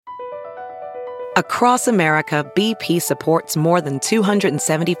Across America, BP supports more than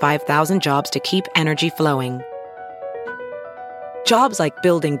 275,000 jobs to keep energy flowing. Jobs like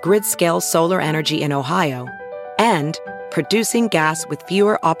building grid-scale solar energy in Ohio and producing gas with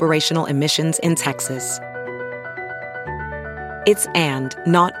fewer operational emissions in Texas. It's and,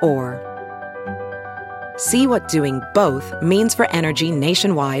 not or. See what doing both means for energy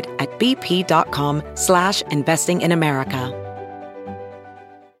nationwide at bp.com/investing in America.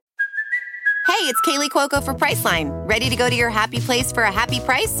 Hey, it's Kaylee Cuoco for Priceline. Ready to go to your happy place for a happy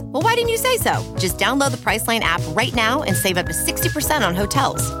price? Well, why didn't you say so? Just download the Priceline app right now and save up to 60% on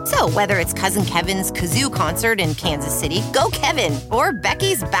hotels. So whether it's Cousin Kevin's Kazoo Concert in Kansas City, go Kevin, or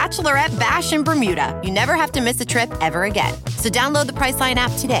Becky's Bachelorette Bash in Bermuda, you never have to miss a trip ever again. So download the Priceline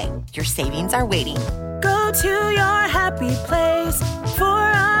app today. Your savings are waiting. Go to your happy place for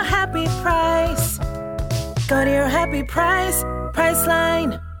a happy price. Go to your happy price,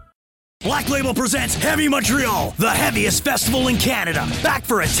 Priceline. Black Label presents Heavy Montreal, the heaviest festival in Canada. Back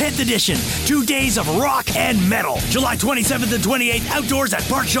for a 10th edition. 2 days of rock and metal. July 27th and 28th, outdoors at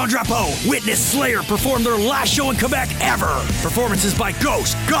Parc Jean Drapeau. Witness Slayer perform their last show in Quebec ever. Performances by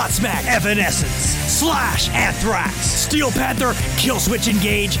Ghost, Godsmack, Evanescence, Slash, Anthrax, Steel Panther, Killswitch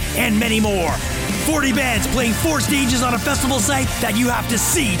Engage, and many more. 40 bands playing 4 stages on a festival site that you have to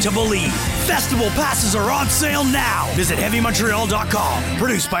see to believe. Festival passes are on sale now. Visit HeavyMontreal.com.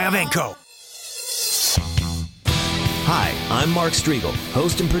 Produced by Avenco. Hi, I'm Mark Striegel,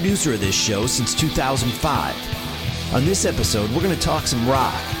 host and producer of this show since 2005. On this episode, we're going to talk some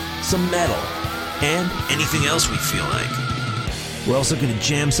rock, some metal, and anything else we feel like. We're also going to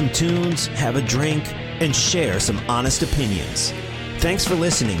jam some tunes, have a drink, and share some honest opinions. Thanks for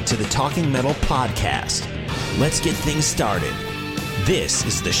listening to the Talking Metal Podcast. Let's get things started. This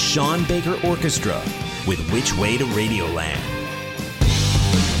is the Sean Baker Orchestra with Which Way to Radioland.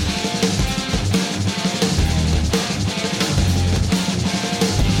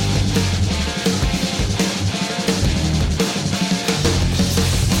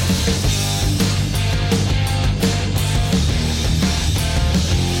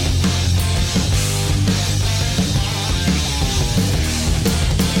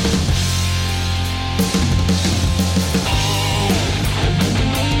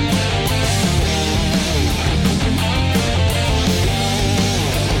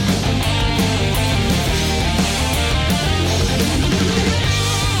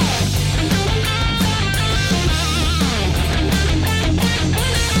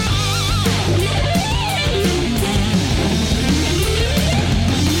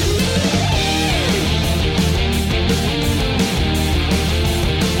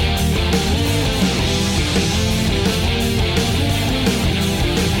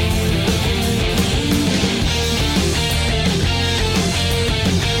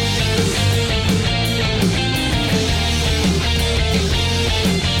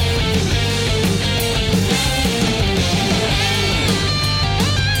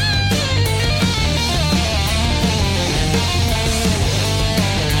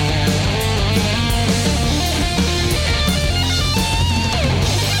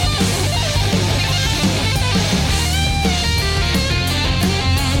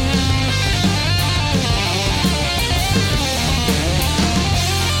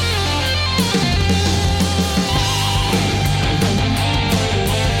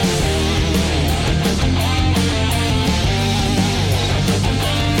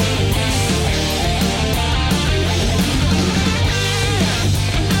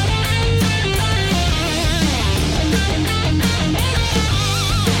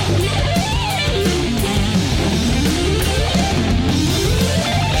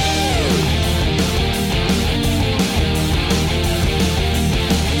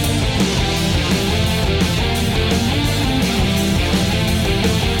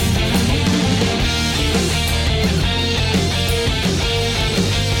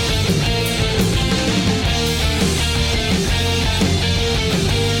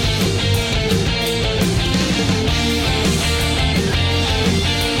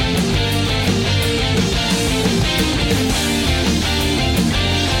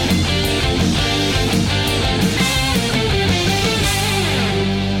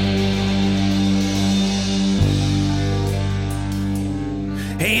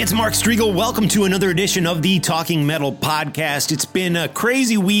 It's Mark Striegel. Welcome to another edition of the Talking Metal Podcast. It's been a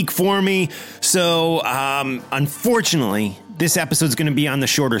crazy week for me, so unfortunately, this episode's going to be on the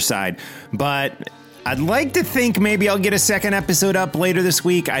shorter side, but I'd like to think maybe I'll get a second episode up later this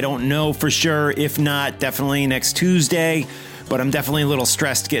week. I don't know for sure. If not, definitely next Tuesday. but I'm definitely a little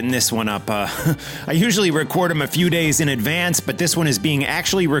stressed getting this one up. I usually record them a few days in advance, but this one is being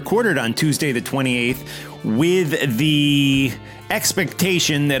actually recorded on Tuesday the 28th with the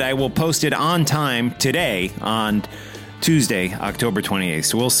expectation that I will post it on time today on Tuesday, October 28th.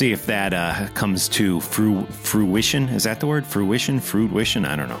 So we'll see if that comes to fruition. Is that the word? Fruition?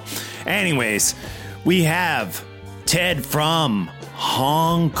 I don't know. Anyways, we have Ted from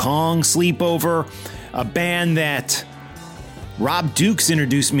Hong Kong Sleepover, a band that Rob Dukes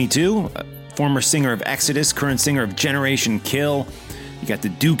introduced me to, former singer of Exodus, current singer of Generation Kill. You got the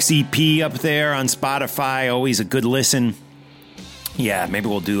Dukes EP up there on Spotify, always a good listen. Yeah, maybe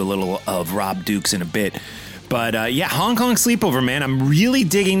we'll do a little of Rob Dukes in a bit. But yeah, Hong Kong Sleepover, man. I'm really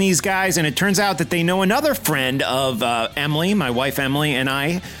digging these guys, and it turns out that they know another friend of Emily, my wife Emily, and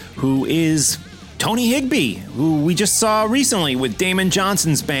I, who is Tony Higbee, who we just saw recently with Damon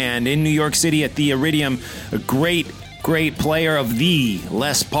Johnson's band in New York City at the Iridium. A great player of the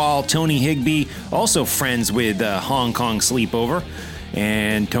Les Paul, Tony Higbee, also friends with Hong Kong Sleepover.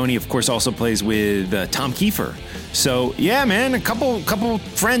 And Tony, of course, also plays with Tom Kiefer. So, yeah, man, a couple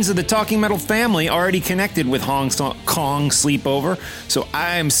friends of the Talking Metal family already connected with Hong Kong Sleepover. So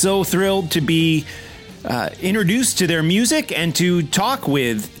I am so thrilled to be introduced to their music and to talk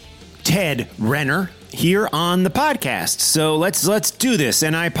with Ted Renner here on the podcast. So let's do this.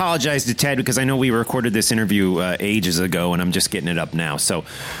 And I apologize to Ted because I know we recorded this interview ages ago and I'm just getting it up now. So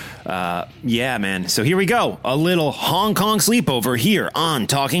yeah, man. So here we go. A little Hong Kong Sleepover here on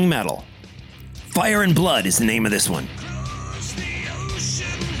Talking Metal. Fire and Blood is the name of this one. Across the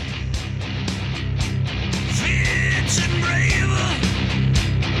ocean, fit and brave,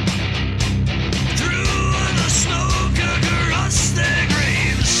 through the smoke across their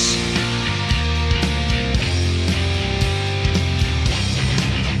graves.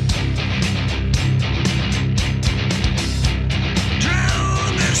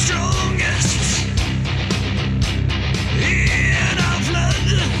 Drown their strongest in our flood.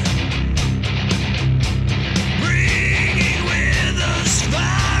 Bringing with us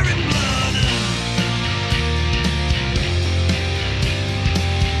fire and blood.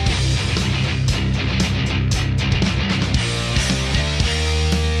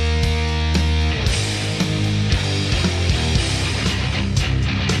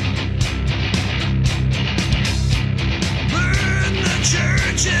 Burn the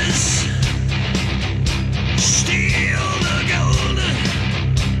churches, steal the gold.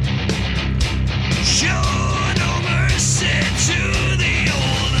 Show no mercy to the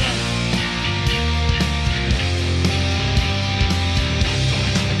old.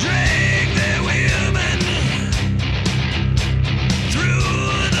 Drag their women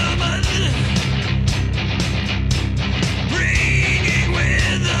through the mud, bringing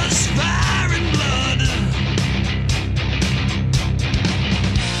with us fire and blood.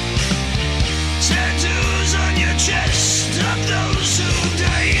 Tattoos on your chest of those who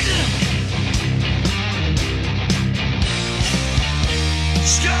died.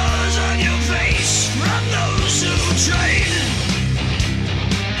 Scars on your face from those who tried.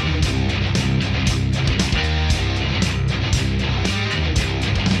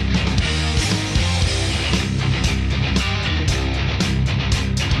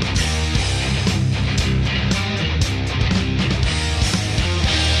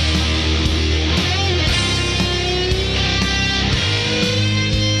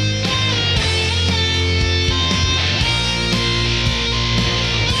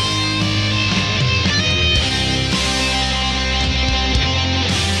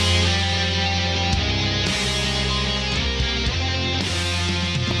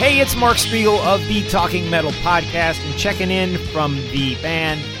 Hey, it's Mark Striegel of the Talking Metal Podcast, and checking in from the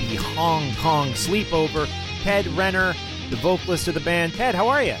band, the Hong Kong Sleepover, Ted Renner, the vocalist of the band. Ted, how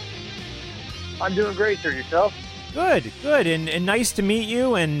are you? I'm doing great, sir. Yourself? Good, and nice to meet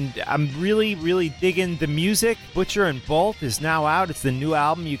you, and I'm really digging the music. Butcher and Bolt is now out. It's the new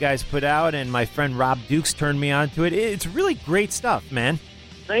album you guys put out, and my friend Rob Dukes turned me on to it. It's really great stuff, man.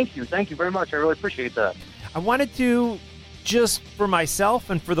 Thank you very much. I really appreciate that. I wanted to, just for myself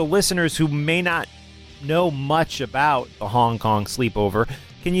and for the listeners who may not know much about the Hong Kong Sleepover,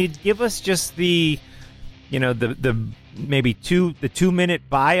 can you give us just the maybe the 2-minute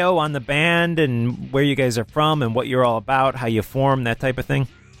bio on the band and where you guys are from and what you're all about, how you form, that type of thing?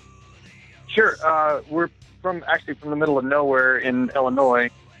 Sure. We're from the middle of nowhere in Illinois.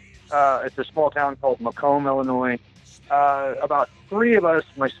 It's a small town called Macomb, Illinois. About 3 of us,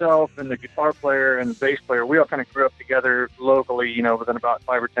 myself and the guitar player and the bass player, we all kind of grew up together locally, within about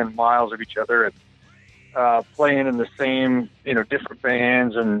 5 or 10 miles of each other. And playing in the same, different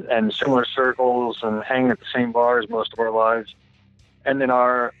bands and similar circles and hanging at the same bars most of our lives. And then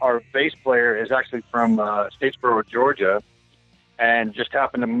our bass player is actually from Statesboro, Georgia, and just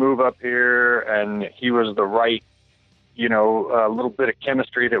happened to move up here, and he was the right, little bit of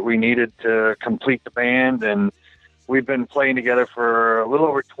chemistry that we needed to complete the band. And we've been playing together for a little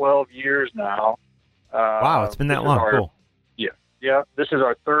over 12 years now. Wow, it's been that long. Cool. Yeah. This is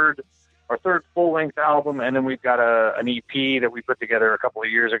our third full-length album, and then we've got an EP that we put together a couple of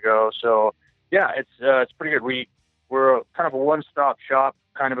years ago. So yeah, it's pretty good. We're kind of a one-stop shop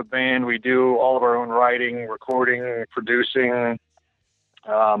kind of a band. We do all of our own writing, recording, producing,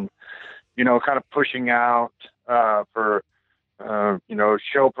 kind of pushing out for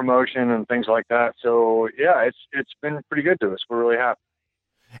show promotion and things like that. So yeah, it's been pretty good to us. We're really happy.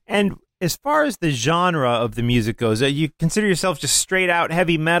 And as far as the genre of the music goes, you consider yourself just straight out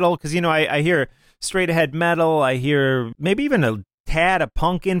heavy metal? Because, I hear straight ahead metal. I hear maybe even a tad of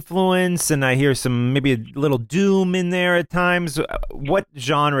punk influence, and I hear maybe a little doom in there at times. What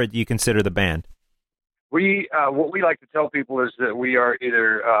genre do you consider the band? What we like to tell people is that we are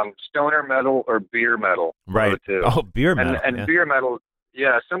either stoner metal or beer metal. Right. Oh, beer metal. And yeah. Beer metal,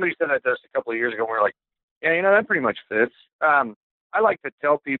 yeah, somebody said that to us a couple of years ago, and we were like, yeah, that pretty much fits. I like to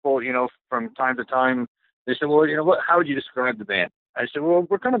tell people, from time to time, they said, well, how would you describe the band? I said, well,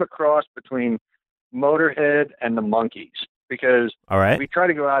 we're kind of a cross between Motorhead and the Monkees, because we try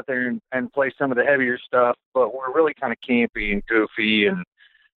to go out there and play some of the heavier stuff, but we're really kind of campy and goofy. And,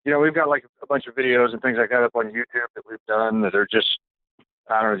 we've got like a bunch of videos and things like that up on YouTube that we've done that are just,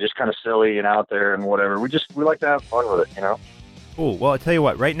 I don't know, just kind of silly and out there and whatever. We like to have fun with it, Cool. Well, I'll tell you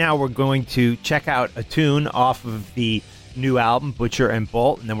what, right now we're going to check out a tune off of the new album, Butcher and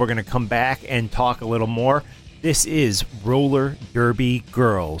Bolt, and then we're going to come back and talk a little more. This is Roller Derby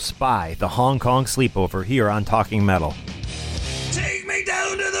Girls by the Hong Kong Sleepover here on Talking Metal. Take me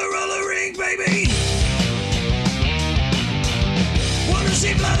down to the roller rink, baby. Wanna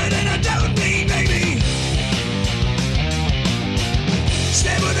see blood and I don't mean, baby.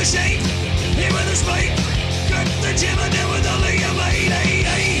 Stab with a shake, hit with a spike, cut the gym and down with only a blade, hey,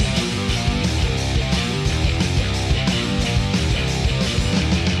 hey.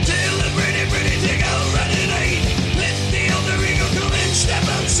 Pretty to go running, eh? Let the elder ego come and step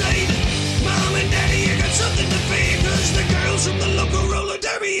outside. Mom and Daddy, you got something to fear, 'cause the girls from the local roller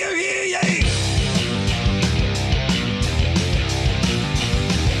derby are here, yay!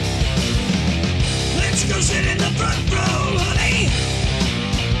 Let's go sit in the front row, honey.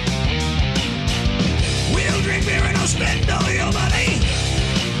 We'll drink beer and I'll spend all your money.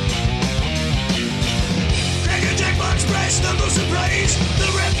 Cracker Jack box price, no surprise.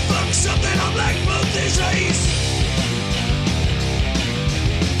 The rep bucks something on black both his race.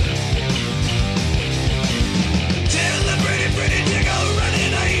 Tell the pretty to go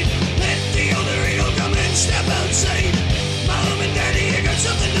running, eh? Let the older eagle come and step outside. Mom and Daddy, you got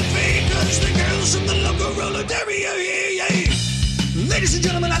something to feed, 'cause the girls from the local roller derby are here, yay! Ladies and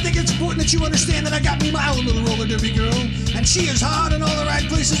gentlemen, I think it's important that you understand that I got me my own little roller derby girl, and she is hard in all the right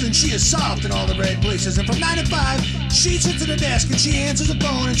places, and she is soft in all the right places. And from 9 to 5, she sits at the desk and she answers the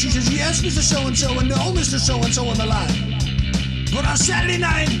phone and she says, yes, Mr. So-and-so, and no, Mr. So-and-so on the line. But on Saturday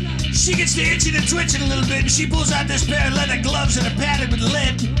night, she gets to itching and twitching a little bit, and she pulls out this pair of leather gloves that are padded with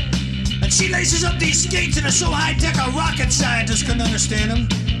lead, and she laces up these skates that are so high-tech a rocket scientist couldn't understand them.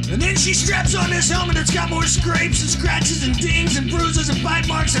 And then she straps on this helmet that's got more scrapes and scratches and dings and bruises and bite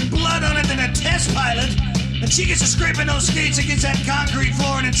marks and blood on it than a test pilot. And she gets to scraping those skates against that concrete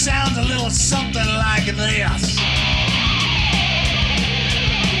floor, and it sounds a little something like this.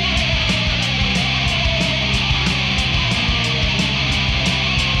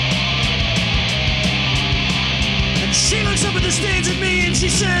 And she looks up at the stage at me and she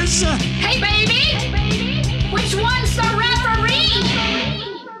says, hey, baby, which one's the referee?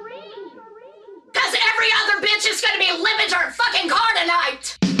 Every other bitch is gonna be living to her fucking car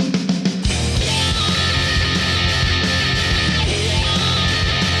tonight!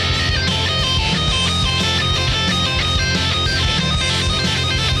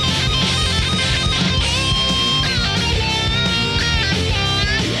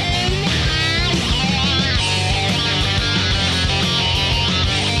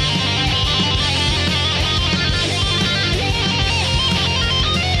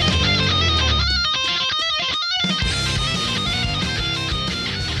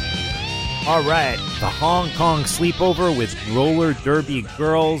 All right, the Hong Kong Sleepover with Roller Derby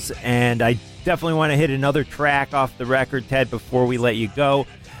Girls, and I definitely want to hit another track off the record, Ted, before we let you go.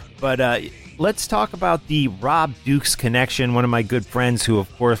 But let's talk about the Rob Dukes connection, one of my good friends who,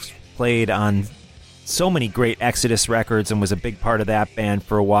 of course, played on so many great Exodus records and was a big part of that band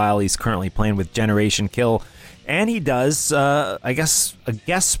for a while. He's currently playing with Generation Kill, and he does, I guess, a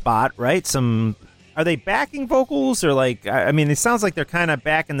guest spot, right? Are they backing vocals or like? I mean, it sounds like they're kind of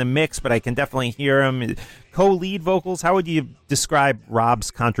back in the mix, but I can definitely hear them. Co-lead vocals. How would you describe Rob's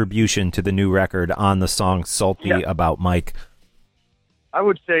contribution to the new record on the song "Salty About Mike"? I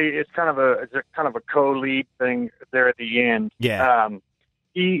would say it's kind of a co-lead thing there at the end. Yeah.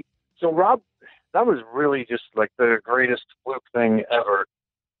 Rob, that was really just like the greatest fluke thing ever.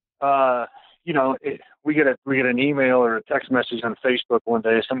 We get an email or a text message on Facebook one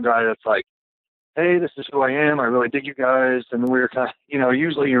day, some guy that's like, "Hey, this is who I am. I really dig you guys." And we were kind of,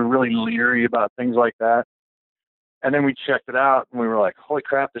 usually you're really leery about things like that. And then we checked it out and we were like, "Holy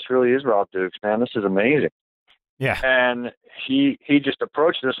crap, this really is Rob Dukes, man. This is amazing." Yeah. And he just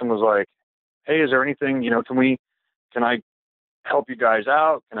approached us and was like, "Hey, is there anything, can I help you guys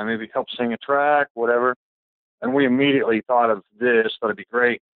out? Can I maybe help sing a track, whatever?" And we immediately thought of this, thought it'd be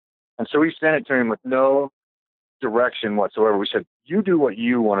great. And so we sent it to him with no direction whatsoever. We said, "You do what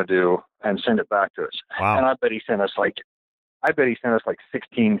you want to do and send it back to us." Wow. And I bet he sent us like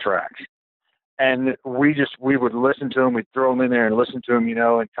 16 tracks. And we would listen to him, we'd throw them in there and listen to him,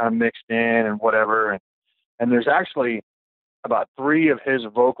 and kind of mixed in and whatever. And there's actually about 3 of his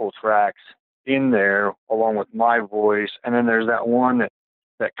vocal tracks in there along with my voice. And then there's that one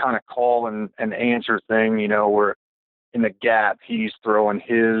that kind of call and answer thing, where in the gap he's throwing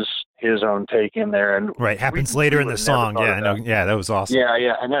his own take in there. And right, happens later in the song. Yeah, I know. Yeah, that was awesome.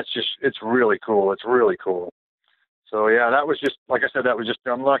 Yeah, and it's really cool. It's really cool. So yeah, that was just, like I said, that was just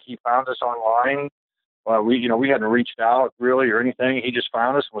dumb luck. He found us online. We hadn't reached out really or anything. He just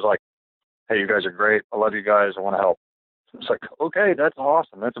found us and was like, "Hey, you guys are great. I love you guys. I want to help." It's like, okay, that's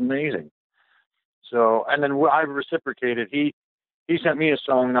awesome. That's amazing. So, and then I reciprocated. He sent me a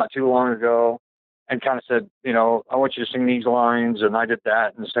song not too long ago and kind of said, "I want you to sing these lines." And I did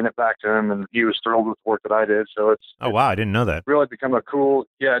that and sent it back to him, and he was thrilled with the work that I did. So oh, wow, I didn't know that. Really become it's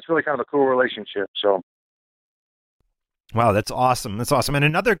really kind of a cool relationship. So. Wow, that's awesome. That's awesome. And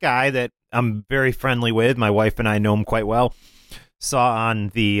another guy that I'm very friendly with, my wife and I know him quite well, saw on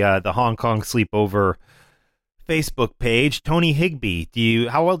the Hong Kong Sleepover Facebook page, Tony Higbee.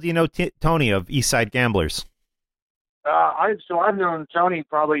 How well do you know Tony of Eastside Gamblers? I've known Tony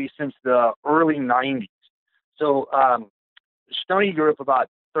probably since the early 90s. So Tony grew up about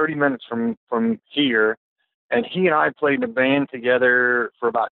 30 minutes from here, and he and I played in a band together for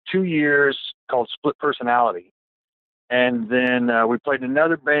about 2 years called Split Personality. And then we played in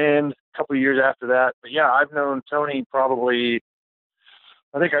another band a couple of years after that. But yeah, I've known Tony probably,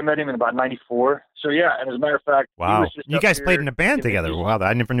 I think I met him in about 94. So yeah, and as a matter of fact, wow, he was just you guys played in a band together. Wow,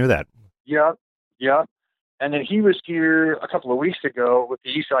 I never knew that. Yeah. And then he was here a couple of weeks ago with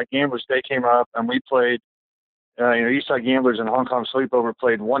the Eastside Gamblers. They came up and we played, Eastside Gamblers and Hong Kong Sleepover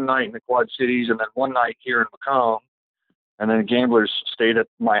played one night in the Quad Cities and then one night here in Macomb. And then the Gamblers stayed at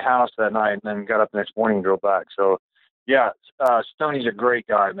my house that night and then got up the next morning and drove back. So yeah, Stoney's a great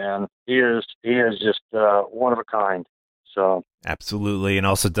guy, man. He is just one of a kind. So absolutely, and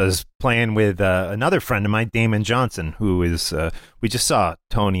also does playing with another friend of mine, Damon Johnson, who is we just saw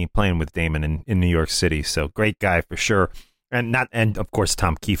Tony playing with Damon in New York City. So great guy for sure, and of course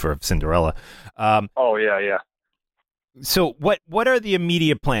Tom Kiefer of Cinderella. Oh yeah. So what are the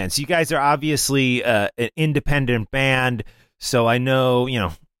immediate plans? You guys are obviously an independent band, so I know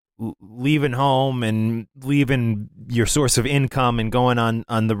leaving home and leaving your source of income and going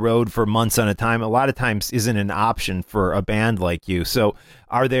on the road for months on a time, a lot of times isn't an option for a band like you. So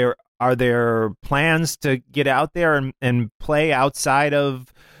are there plans to get out there and play outside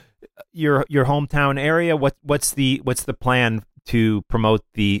of your hometown area? What's the plan to promote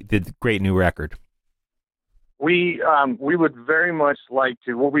the great new record? We would very much like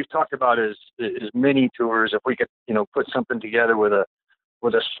to, what we've talked about is mini tours. If we could, put something together with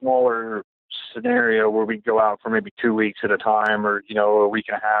a smaller scenario where we go out for maybe 2 weeks at a time, or a week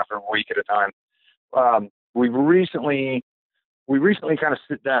and a half or a week at a time. We recently kind of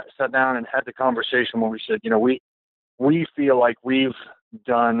sat down and had the conversation where we said, we feel like we've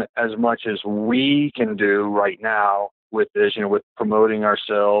done as much as we can do right now with this, with promoting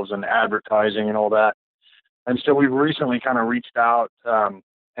ourselves and advertising and all that. And so we've recently kind of reached out and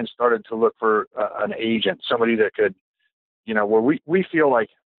started to look for an agent, somebody that could, where we feel like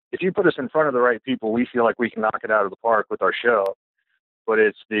if you put us in front of the right people, we feel like we can knock it out of the park with our show. But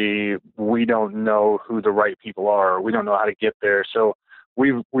it's we don't know who the right people are. We don't know how to get there. So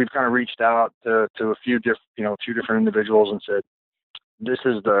we've kind of reached out to a few different individuals and said, this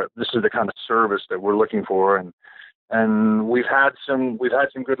is the kind of service that we're looking for. And And we've had some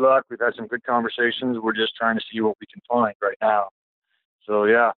good luck. We've had some good conversations. We're just trying to see what we can find right now. So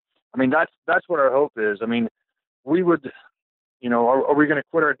yeah, I mean, that's what our hope is. I mean, we would, are we going to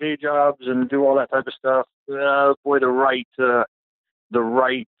quit our day jobs and do all that type of stuff? Boy, the right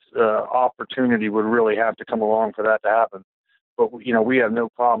opportunity would really have to come along for that to happen. But we have no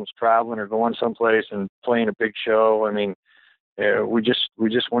problems traveling or going someplace and playing a big show. I mean, we just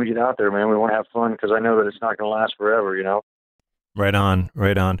want to get out there, man. We want to have fun because I know that it's not going to last forever. Right on.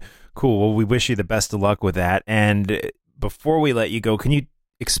 Cool. Well, we wish you the best of luck with that. And before we let you go, can you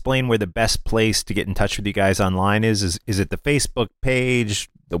explain where the best place to get in touch with you guys online is? Is it the Facebook page,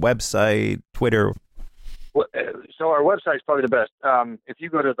 the website, Twitter? Well, so our website's probably the best. If you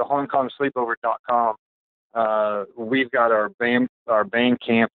go to the HongKongSleepover.com, we've got our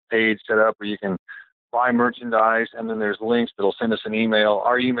Bandcamp page set up where you can buy merchandise, and then there's links that'll send us an email.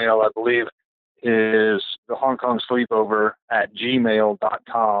 Our email, I believe, is the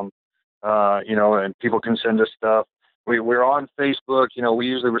HongKongSleepover@gmail.com. And people can send us stuff. We're on Facebook. We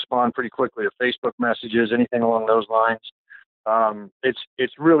usually respond pretty quickly to Facebook messages, anything along those lines.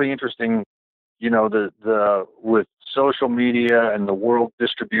 It's really interesting, with social media and the world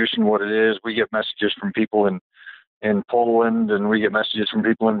distribution, what it is. We get messages from people in Poland, and we get messages from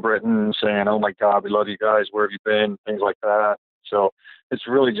people in Britain saying, "Oh my God, we love you guys. Where have you been?" Things like that. So it's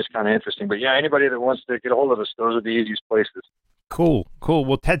really just kind of interesting. But yeah, anybody that wants to get a hold of us, those are the easiest places. Cool.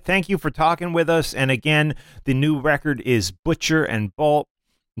 Well, Ted, thank you for talking with us. And again, the new record is Butcher and Bolt.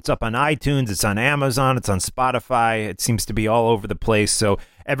 It's up on iTunes. It's on Amazon. It's on Spotify. It seems to be all over the place. So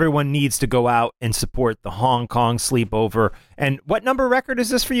everyone needs to go out and support the Hong Kong Sleepover. And what number record is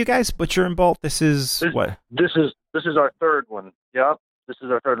this for you guys? Butcher and Bolt. This is what? This is our third one. Yep. This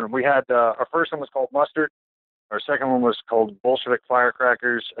is our third one. We had our first one was called Mustard. Our second one was called Bolshevik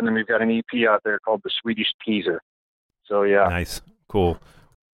Firecrackers. And then we've got an EP out there called The Swedish Teaser. So yeah. Nice. Cool.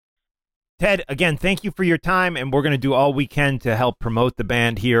 Ted, again, thank you for your time, and we're going to do all we can to help promote the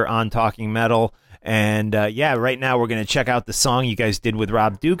band here on Talking Metal. And right now we're going to check out the song you guys did with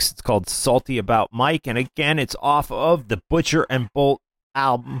Rob Dukes. It's called Salty About Mike, and again, it's off of the Butcher and Bolt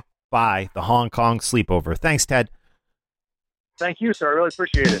album by the Hong Kong Sleepover. Thanks, Ted. Thank you, sir. I really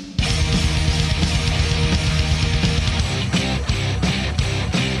appreciate it.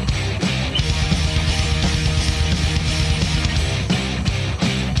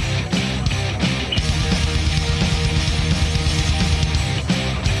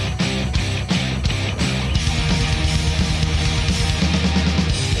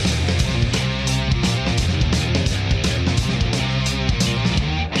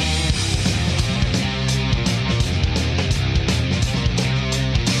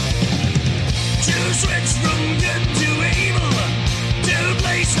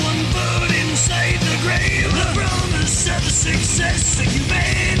 Success and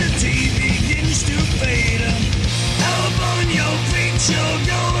humanity begins to fade. Up on your feet, you're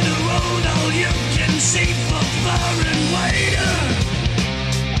going to own all you can see for far and wide.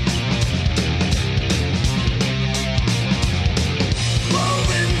 Move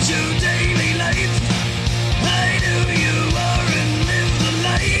into daily life. Hide who you are and live the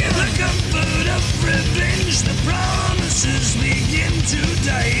life. The comfort of revenge, the promises begin to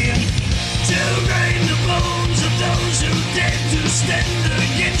die. To grind the bones of those who dare to stand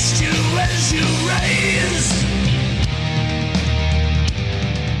against you as you rise.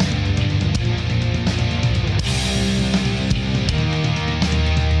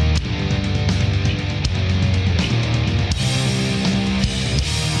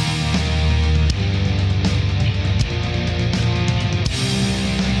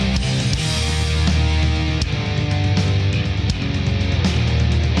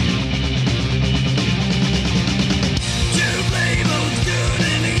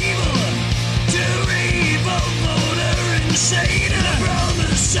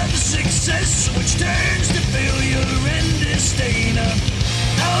 Which turns to failure and disdain.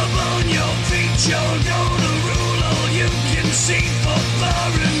 Up on your feet, you're gonna rule all you can see for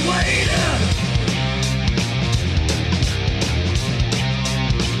far and wide.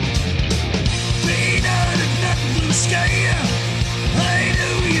 Be not if not blue sky. Hide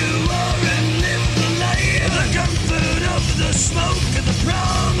who you are and live the life. The comfort of the smoke and the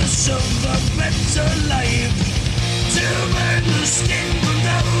promise of a better life. To burn the skin from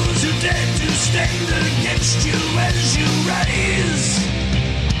those who dare to stand against you as you rise.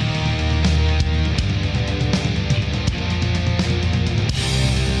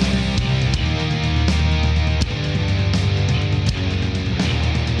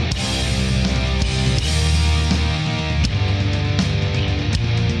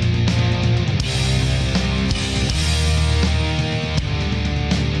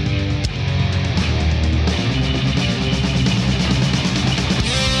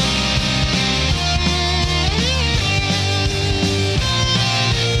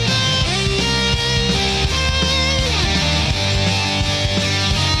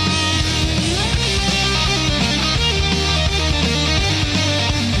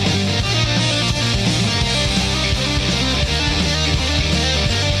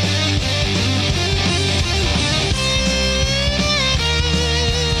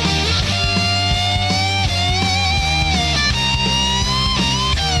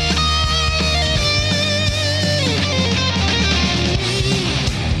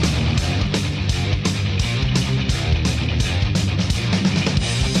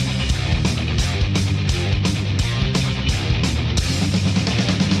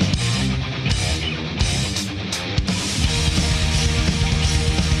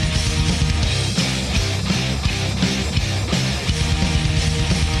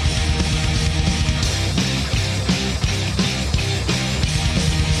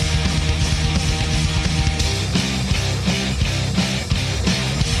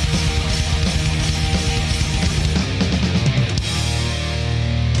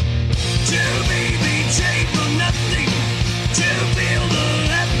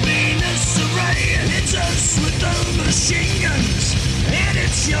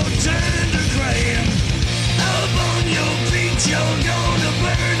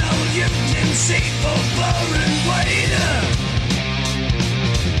 Sleepover and wait.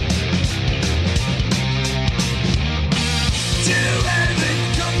 To heaven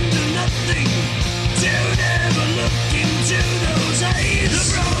come to nothing, to never look into those eyes. The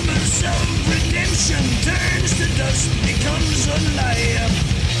promise of redemption turns to dust, becomes a lie.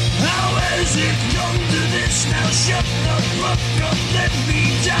 How has it come to this now? Shut the fuck up, let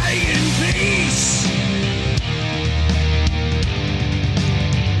me die in peace.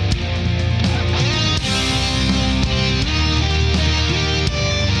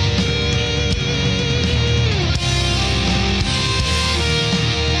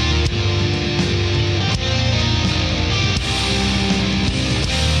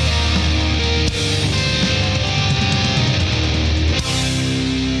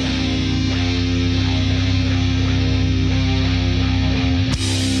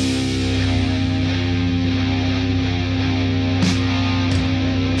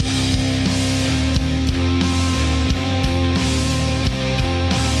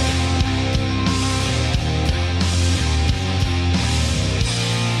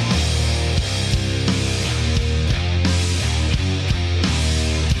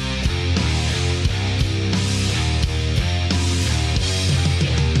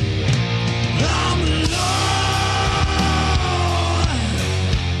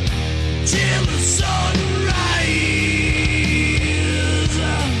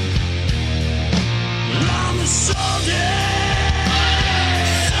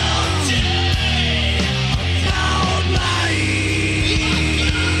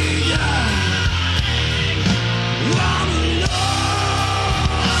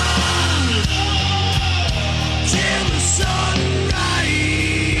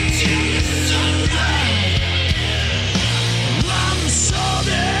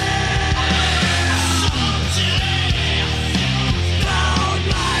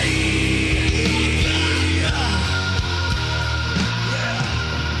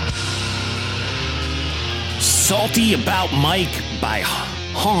 Salty About Mike by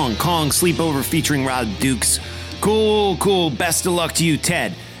Hong Kong Sleepover featuring Rob Dukes. Cool. Best of luck to you,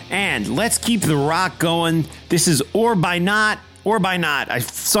 Ted. And let's keep the rock going. This is Or By Not. I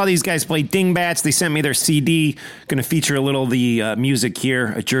saw these guys play Dingbats. They sent me their CD. Going to feature a little of the music here.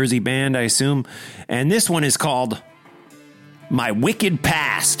 A Jersey band, I assume. And this one is called My Wicked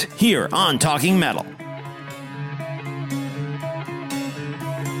Past, here on Talking Metal.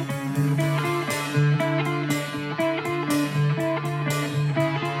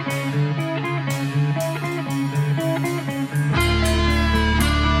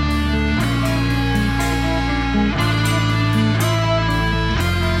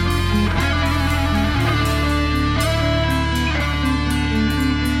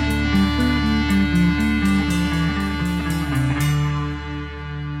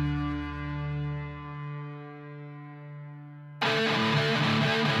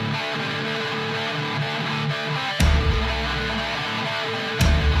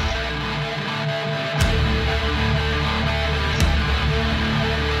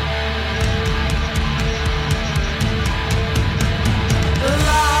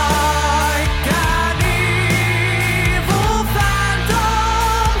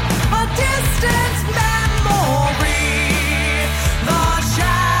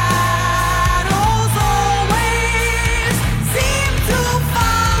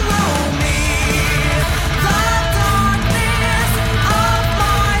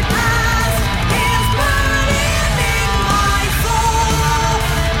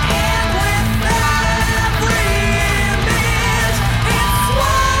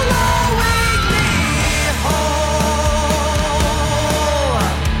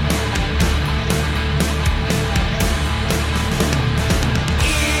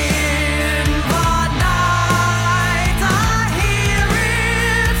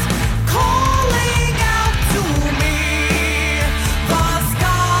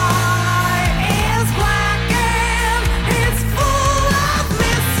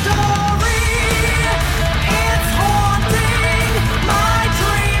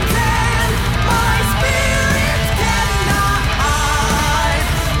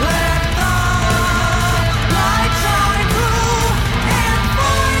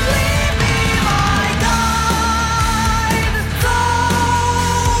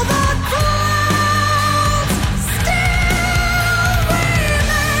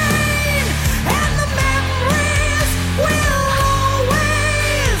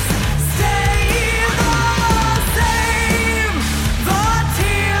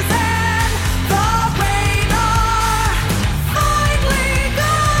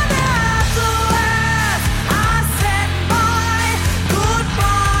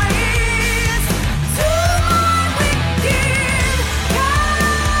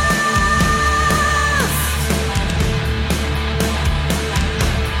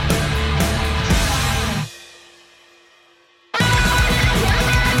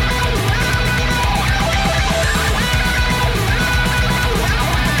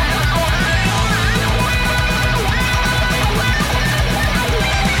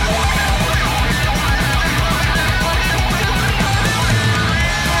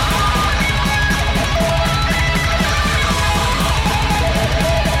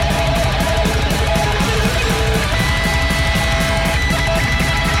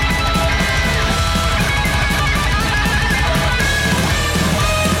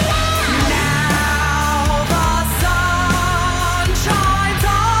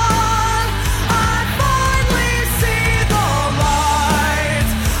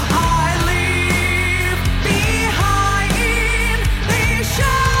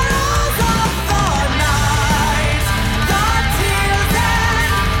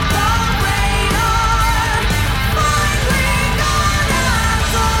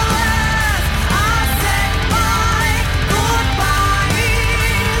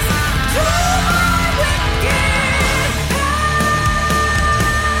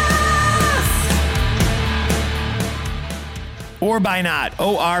 Orbynot,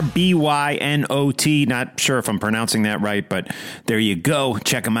 Orbynot. Not sure if I'm pronouncing that right, but there you go.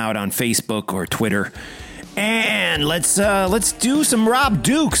 Check him out on Facebook or Twitter. And let's do some Rob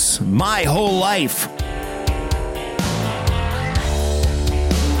Dukes, My Whole Life.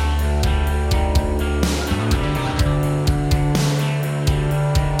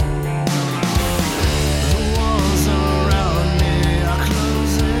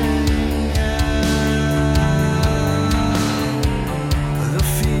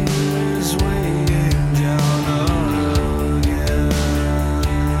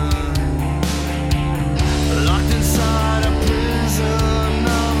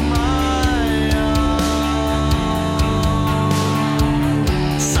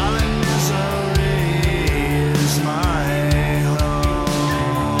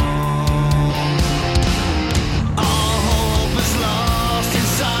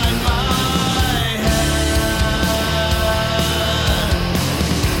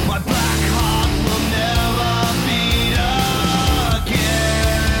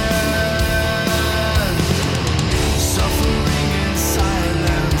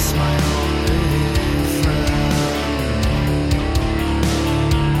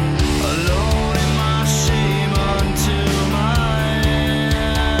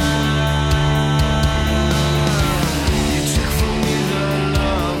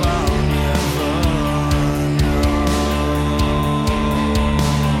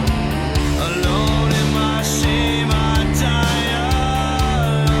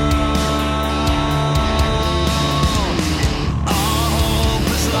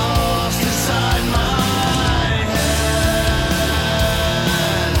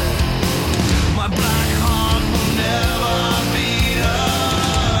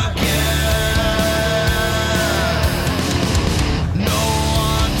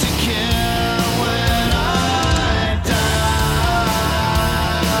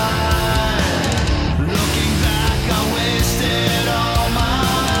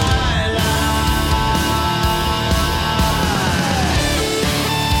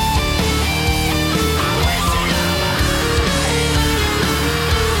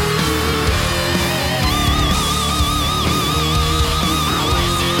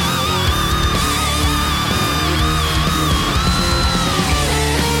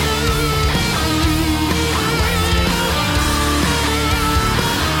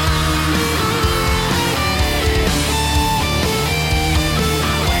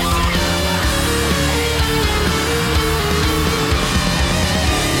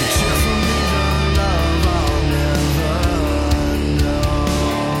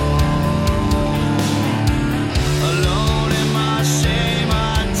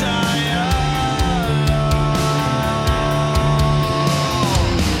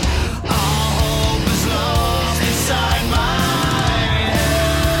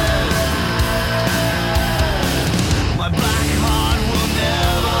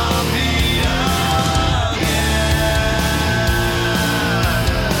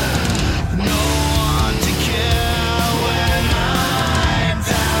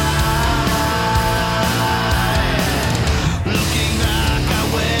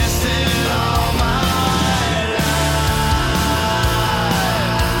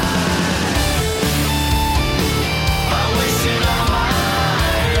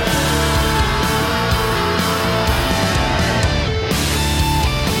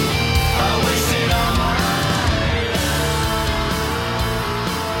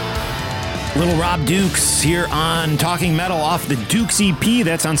 Little Rob Dukes here on Talking Metal off the Dukes EP.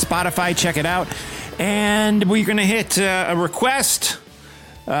 That's on Spotify. Check it out. And we're going to hit a request.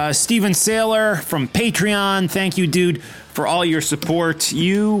 Steven Saylor from Patreon. Thank you, dude, for all your support.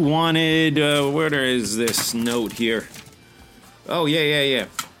 You wanted... where is this note here? Oh, yeah.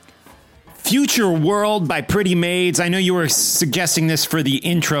 Future World by Pretty Maids. I know you were suggesting this for the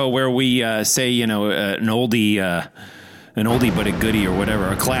intro where we say, an oldie but a goodie or whatever,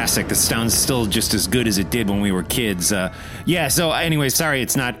 a classic that sounds still just as good as it did when we were kids. So anyway, sorry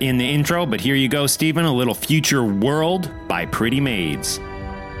it's not in the intro, but here you go, Stephen, a little Future World by Pretty Maids.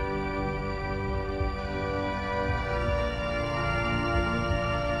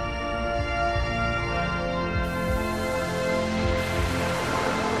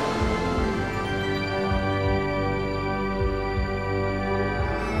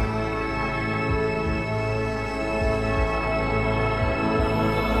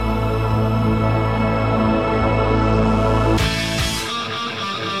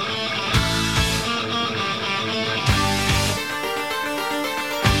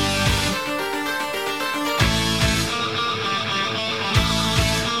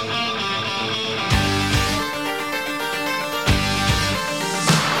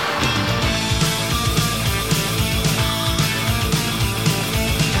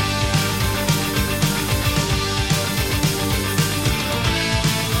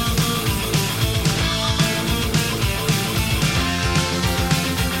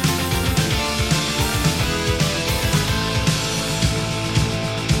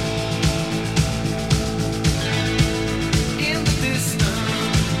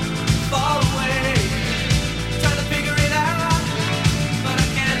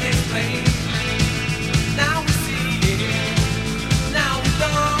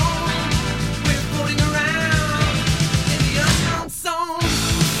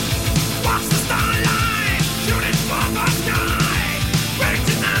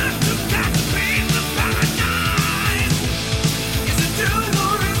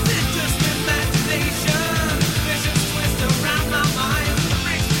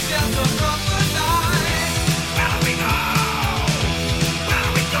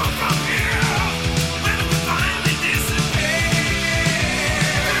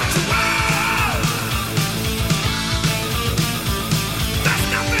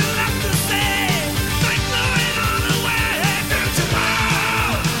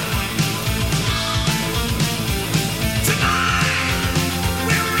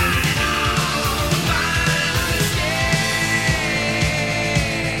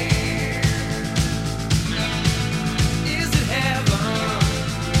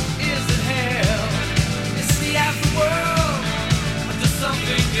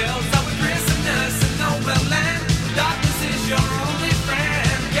 Girls are with prisoners in no land. Darkness is your only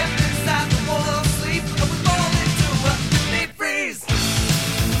friend. Get inside the wall of sleep, and we fall into a deep freeze.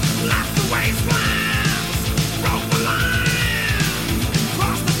 Lost the wastelands, broke the line,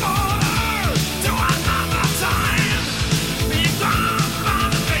 crossed the border to another time. Being gone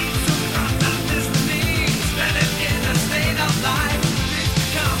by the fates of the destiny, spinning in a state of life, it's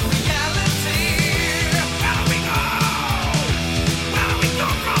become reality. Where do we go? Where do we go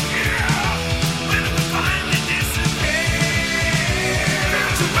from here? When do we finally disappear?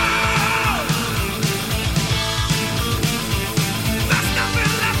 Virtual. There's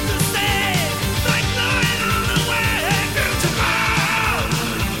nothing left to say. Like knowing on the way. Virtual.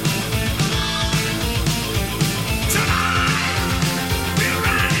 Tonight, we're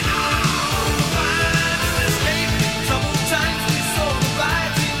riding on. Find an escape. Troubled times, we saw the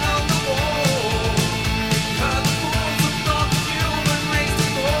writing on the wall. Heard the fools of thought the human race to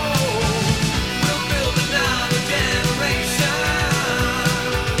fall. We'll build another generation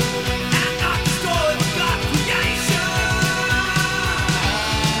and not destroy what God creation.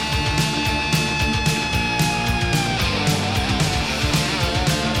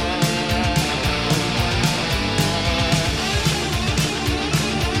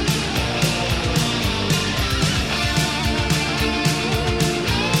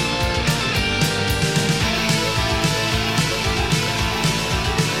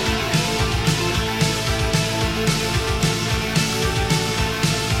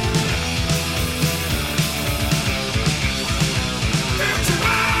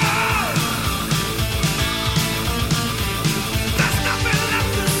 There's nothing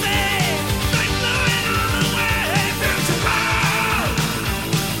left to say. Like knowing on the way. Virtual.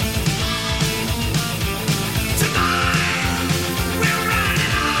 Tonight, we're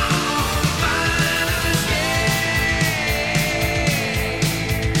riding on. Find an escape.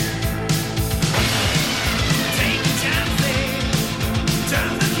 Take chances.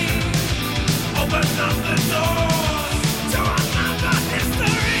 Turn the key. Open up the doors to another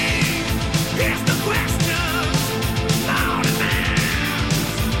history. Here's the questions, now demands.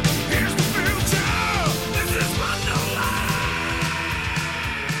 Here's the future. This is Wonderland.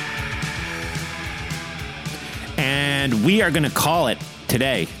 And we are going to call it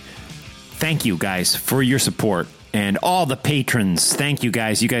today. Thank you guys for your support and all the patrons. Thank you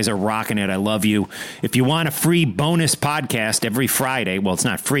guys. You guys are rocking it. I love you. If you want a free bonus podcast every Friday, well, it's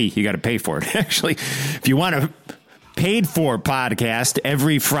not free. You got to pay for it. Actually, if you want a paid for podcast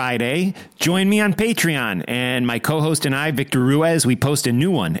every Friday, join me on Patreon. And my co-host and I, Victor Ruiz, we post a new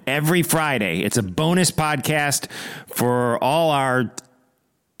one every Friday. It's a bonus podcast for all our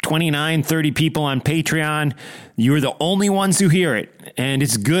 29, 30 people on Patreon. You're the only ones who hear it. And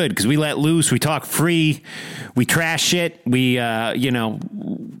it's good because we let loose. We talk free. We trash shit. We, I'm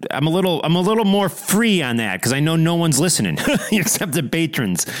a little more free on that because I know no one's listening except the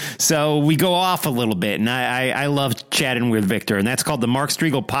patrons. So we go off a little bit. And I love chatting with Victor. And that's called the Mark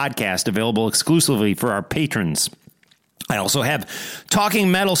Striegel Podcast, available exclusively for our patrons. I also have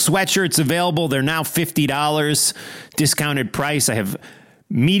Talking Metal sweatshirts available. They're now $50 discounted price. I have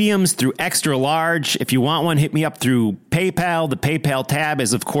mediums through extra large. If you want one, hit me up through PayPal. The PayPal tab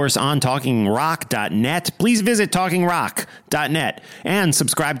is, of course, on talkingrock.net. Please visit talkingrock.net and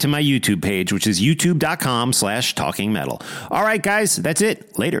subscribe to my YouTube page, which is youtube.com/talkingmetal. All right, guys, that's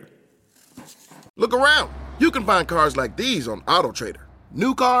it. Later. Look around. You can find cars like these on AutoTrader.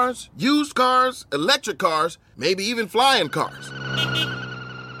 New cars, used cars, electric cars, maybe even flying cars.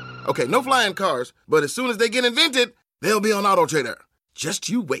 Okay, no flying cars, but as soon as they get invented, they'll be on AutoTrader. Just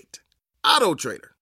you wait. AutoTrader.